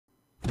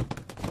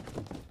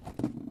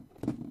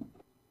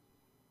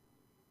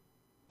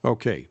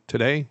Okay,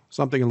 today,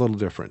 something a little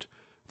different.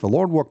 The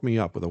Lord woke me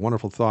up with a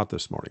wonderful thought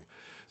this morning.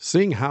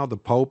 Seeing how the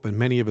Pope and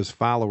many of his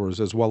followers,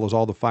 as well as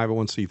all the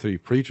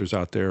 501c3 preachers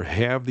out there,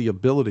 have the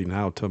ability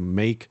now to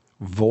make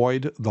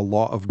void the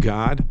law of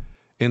God,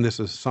 and this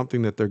is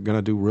something that they're going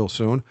to do real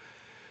soon,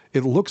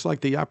 it looks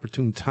like the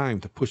opportune time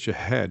to push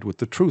ahead with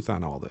the truth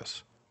on all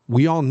this.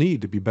 We all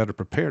need to be better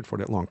prepared for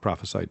that long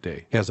prophesied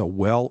day as a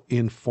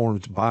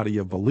well-informed body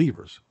of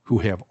believers who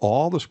have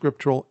all the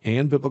scriptural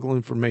and biblical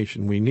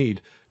information we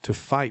need to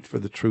fight for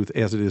the truth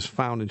as it is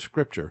found in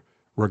Scripture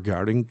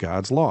regarding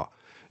God's law.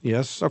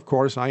 Yes, of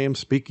course, I am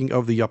speaking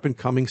of the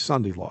up-and-coming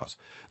Sunday laws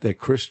that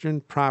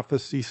Christian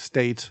prophecy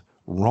states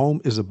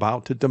Rome is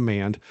about to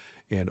demand,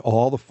 and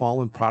all the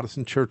fallen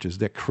Protestant churches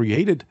that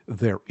created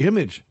their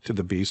image to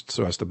the beast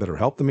so as to better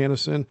help the man of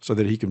sin, so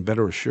that he can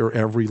better assure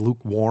every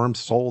lukewarm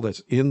soul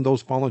that's in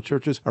those fallen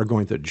churches are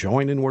going to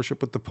join in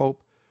worship with the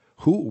Pope,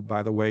 who,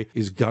 by the way,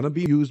 is going to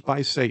be used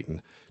by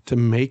Satan to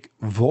make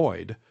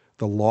void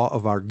the law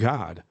of our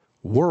God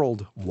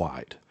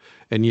worldwide.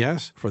 And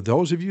yes, for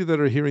those of you that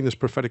are hearing this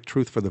prophetic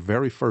truth for the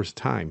very first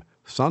time,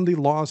 Sunday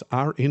laws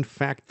are in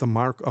fact the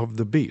mark of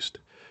the beast.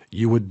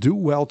 You would do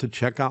well to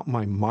check out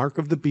my Mark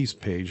of the Beast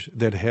page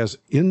that has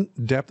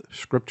in-depth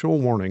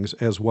scriptural warnings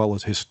as well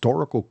as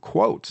historical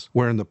quotes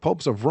wherein the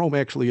popes of Rome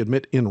actually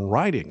admit in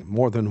writing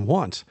more than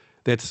once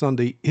that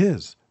Sunday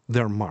is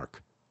their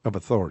mark of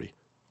authority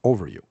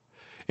over you.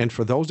 And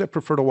for those that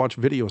prefer to watch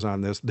videos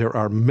on this, there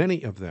are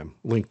many of them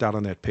linked out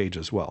on that page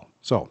as well.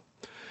 So,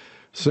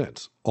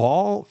 since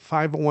all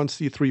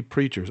 501c3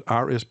 preachers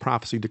are, as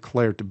prophecy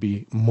declared, to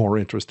be more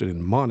interested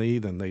in money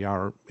than they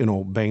are in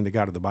obeying the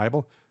God of the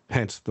Bible,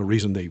 hence the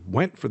reason they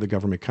went for the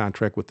government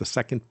contract with the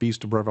second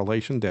beast of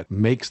Revelation that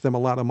makes them a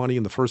lot of money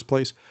in the first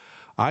place,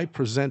 I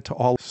present to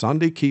all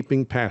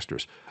Sunday-keeping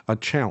pastors a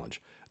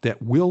challenge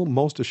that will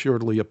most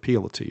assuredly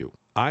appeal to you.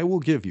 I will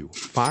give you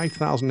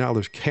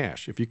 $5,000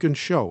 cash if you can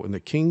show in the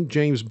King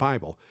James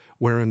Bible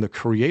wherein the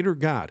Creator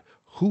God,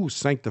 who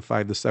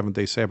sanctified the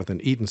seventh-day Sabbath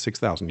in Eden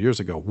 6,000 years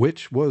ago,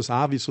 which was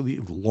obviously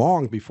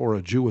long before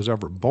a Jew was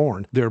ever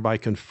born, thereby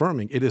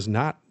confirming it is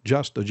not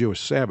just a Jewish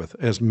Sabbath,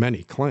 as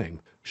many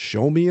claim.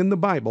 Show me in the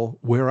Bible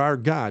where our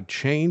God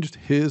changed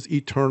his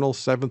eternal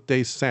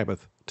seventh-day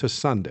Sabbath to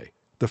Sunday,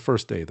 the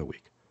first day of the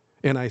week.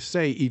 And I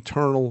say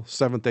eternal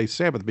seventh-day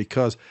Sabbath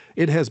because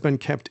it has been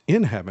kept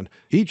in heaven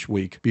each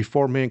week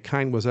before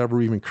mankind was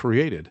ever even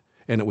created,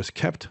 and it was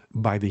kept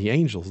by the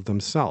angels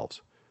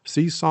themselves.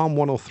 See Psalm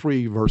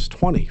 103, verse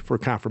 20 for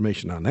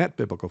confirmation on that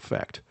biblical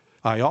fact.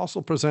 I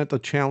also present a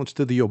challenge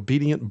to the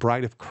obedient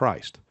bride of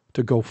Christ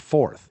to go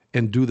forth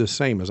and do the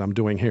same as I'm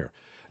doing here.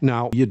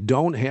 Now, you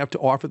don't have to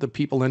offer the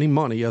people any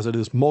money, as it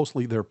is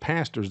mostly their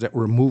pastors that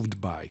were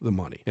moved by the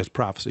money, as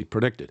prophecy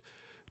predicted.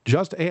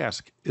 Just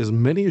ask as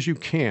many as you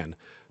can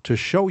to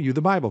show you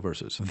the Bible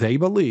verses they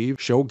believe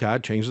show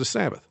God changed the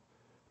Sabbath.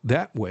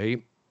 That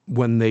way,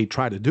 when they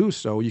try to do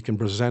so, you can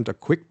present a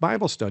quick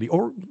Bible study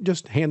or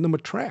just hand them a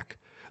tract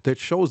that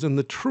shows them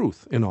the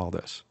truth in all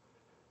this.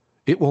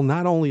 It will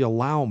not only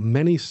allow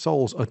many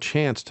souls a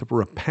chance to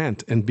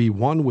repent and be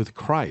one with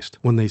Christ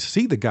when they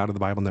see the God of the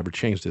Bible never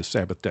changed his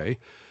Sabbath day,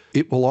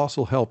 it will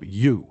also help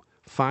you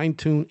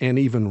fine-tune and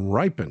even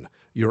ripen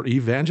your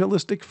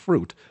evangelistic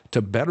fruit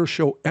to better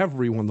show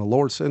everyone the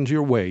Lord sends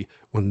your way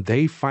when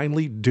they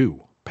finally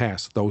do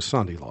pass those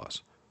Sunday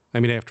laws.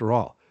 I mean, after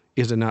all,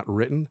 is it not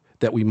written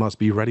that we must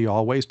be ready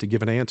always to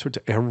give an answer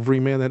to every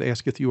man that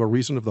asketh you a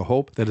reason of the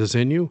hope that is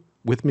in you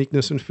with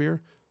meekness and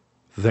fear?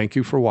 Thank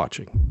you for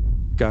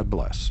watching. God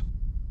bless.